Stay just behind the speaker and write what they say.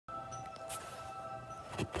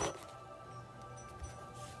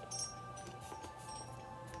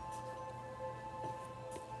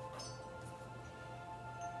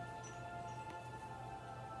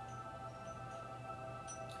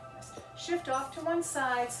Shift off to one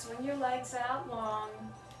side, swing your legs out long,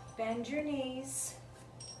 bend your knees,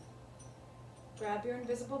 grab your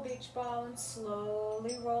invisible beach ball and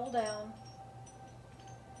slowly roll down.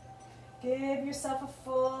 Give yourself a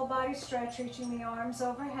full body stretch, reaching the arms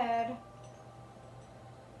overhead.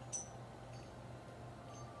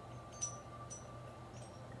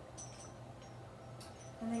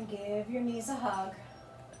 And then give your knees a hug.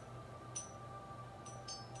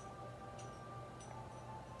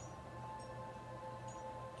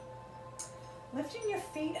 Lifting your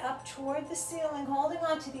feet up toward the ceiling, holding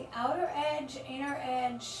on to the outer edge, inner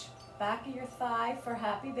edge, back of your thigh for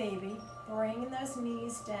happy baby. Bringing those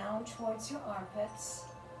knees down towards your armpits.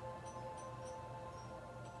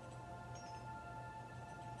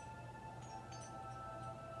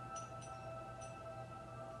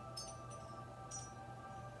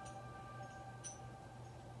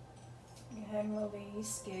 Go ahead and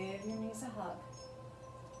release, give your knees a hug.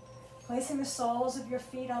 Placing the soles of your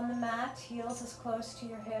feet on the mat, heels as close to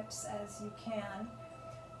your hips as you can.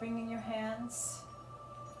 Bringing your hands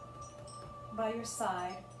by your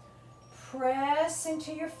side. Press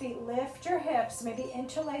into your feet, lift your hips, maybe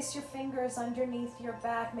interlace your fingers underneath your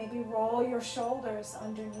back, maybe roll your shoulders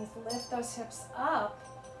underneath, lift those hips up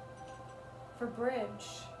for bridge.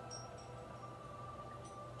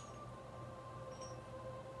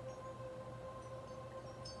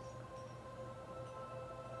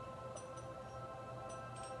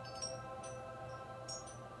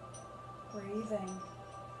 Breathing.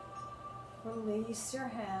 Release your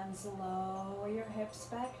hands, lower your hips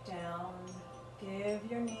back down. Give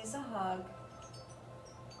your knees a hug.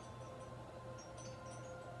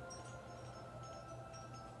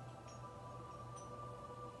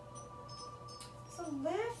 So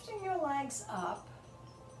lifting your legs up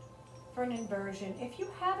for an inversion. If you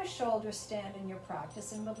have a shoulder stand in your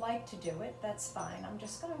practice and would like to do it, that's fine. I'm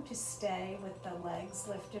just going to stay with the legs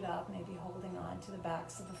lifted up, maybe holding on to the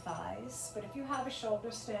backs of the thighs. But if you have a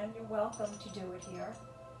shoulder stand, you're welcome to do it here.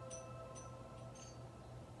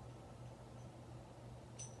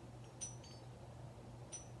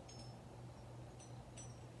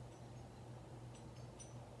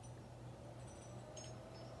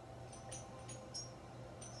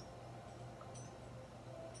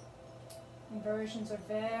 Inversions are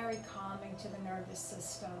very calming to the nervous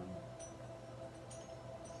system.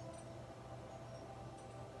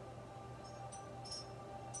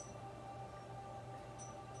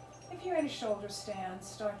 If you're in a shoulder stand,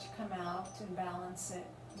 start to come out and balance it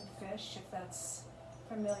with fish if that's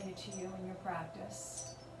familiar to you in your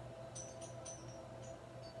practice.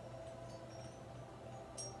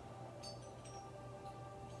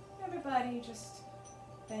 Everybody just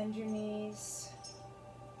bend your knees.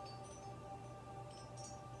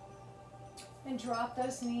 And drop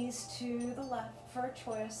those knees to the left for a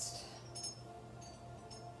twist.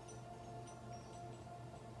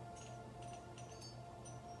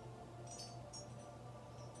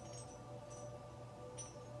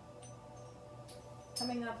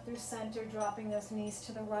 Coming up through center, dropping those knees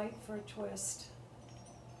to the right for a twist.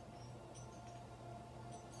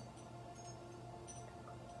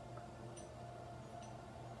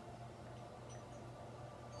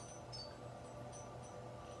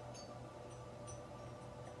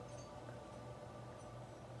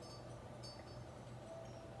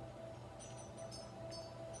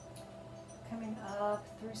 Coming up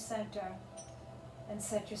through center and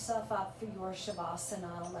set yourself up for your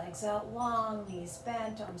Shavasana. Legs out long, knees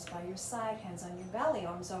bent, arms by your side, hands on your belly,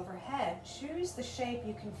 arms overhead. Choose the shape.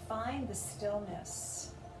 You can find the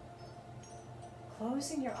stillness.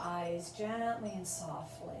 Closing your eyes gently and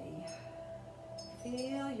softly.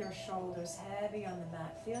 Feel your shoulders heavy on the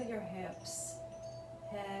mat. Feel your hips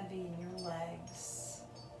heavy in your legs.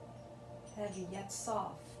 Heavy yet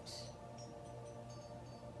soft.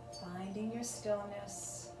 Finding your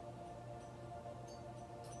stillness.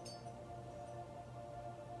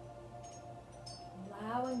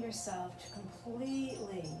 Allowing yourself to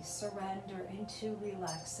completely surrender into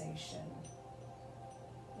relaxation,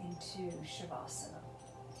 into Shavasana.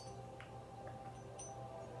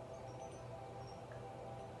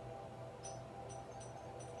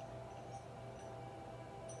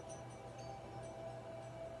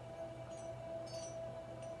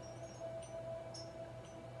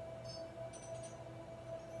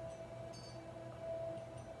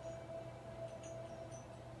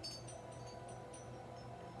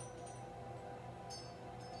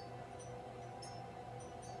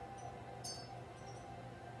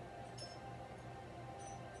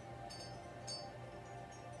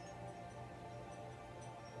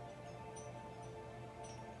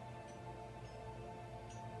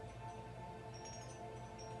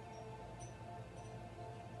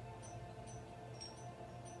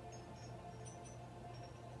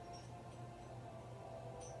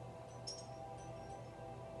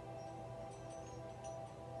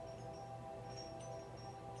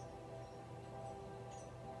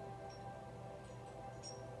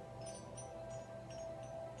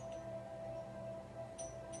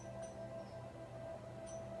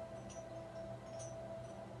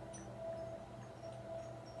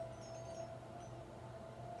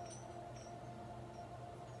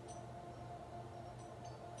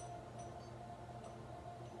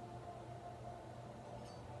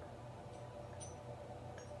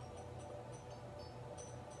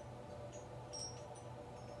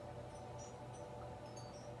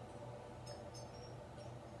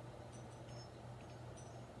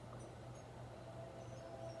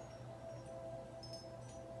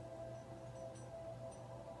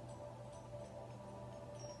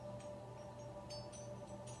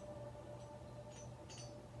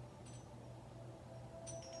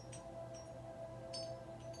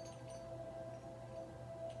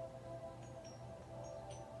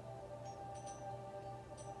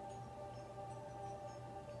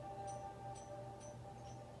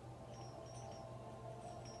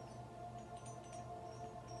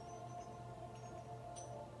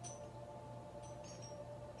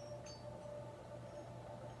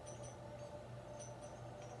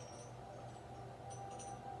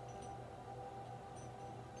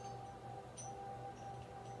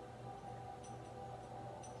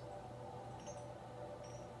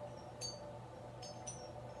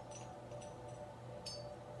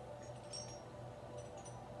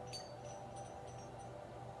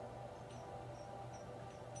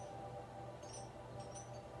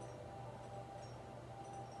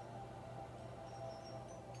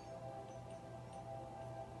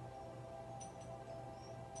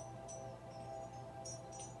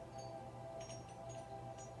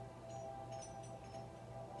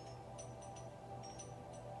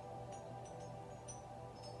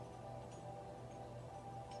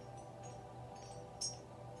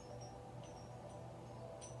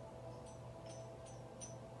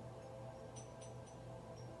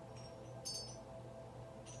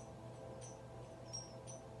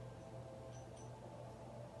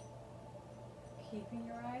 keeping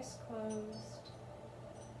your eyes closed,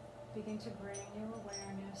 begin to bring your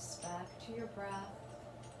awareness back to your breath,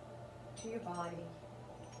 to your body,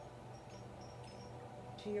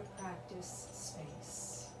 to your practice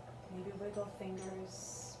space. Maybe wiggle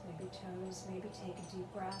fingers, maybe toes, maybe take a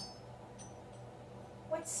deep breath.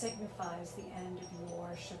 What signifies the end of your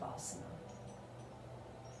Shavasana?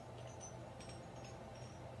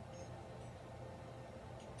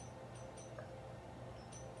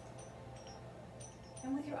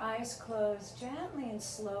 And with your eyes closed, gently and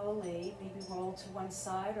slowly, maybe roll to one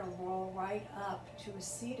side or roll right up to a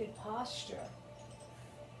seated posture.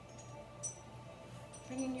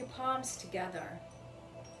 Bringing your palms together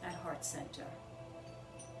at heart center.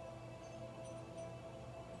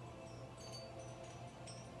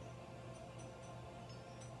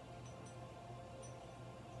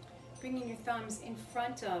 Bringing your thumbs in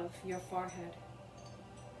front of your forehead.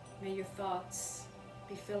 May your thoughts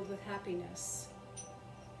be filled with happiness.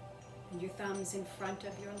 And your thumbs in front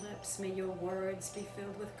of your lips. May your words be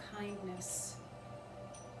filled with kindness.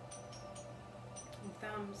 And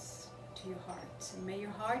thumbs to your heart. And may your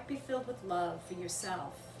heart be filled with love for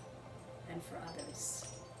yourself and for others.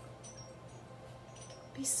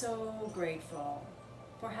 Be so grateful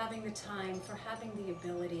for having the time, for having the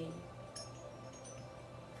ability,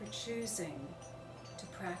 for choosing to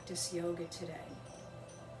practice yoga today.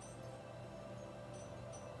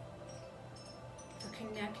 For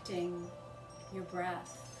connecting your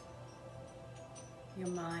breath, your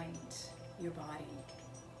mind, your body.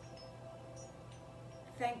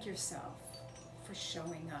 Thank yourself for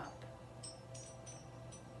showing up,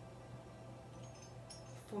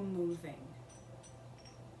 for moving,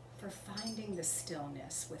 for finding the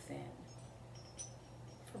stillness within,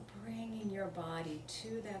 for bringing your body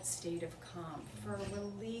to that state of calm, for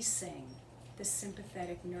releasing the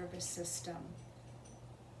sympathetic nervous system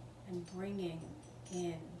and bringing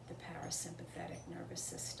in the parasympathetic nervous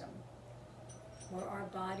system, where our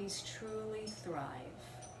bodies truly thrive.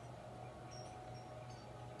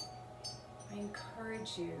 I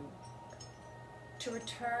encourage you to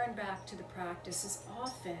return back to the practice as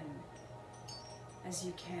often as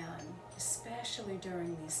you can, especially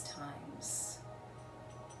during these times.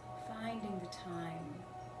 Finding the time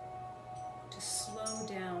to slow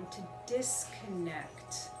down, to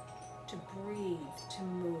disconnect, to breathe, to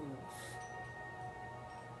move.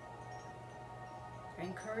 I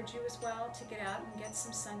encourage you as well to get out and get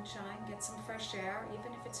some sunshine, get some fresh air,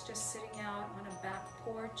 even if it's just sitting out on a back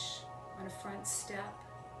porch, on a front step.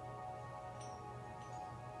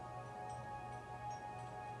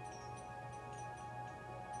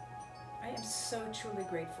 I am so truly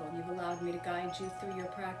grateful you've allowed me to guide you through your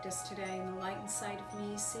practice today, and the light inside of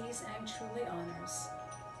me sees and truly honors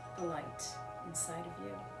the light inside of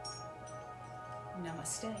you.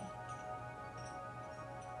 Namaste.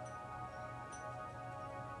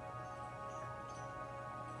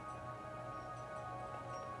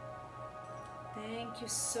 Thank you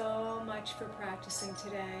so much for practicing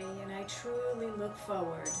today, and I truly look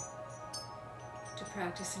forward to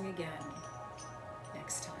practicing again.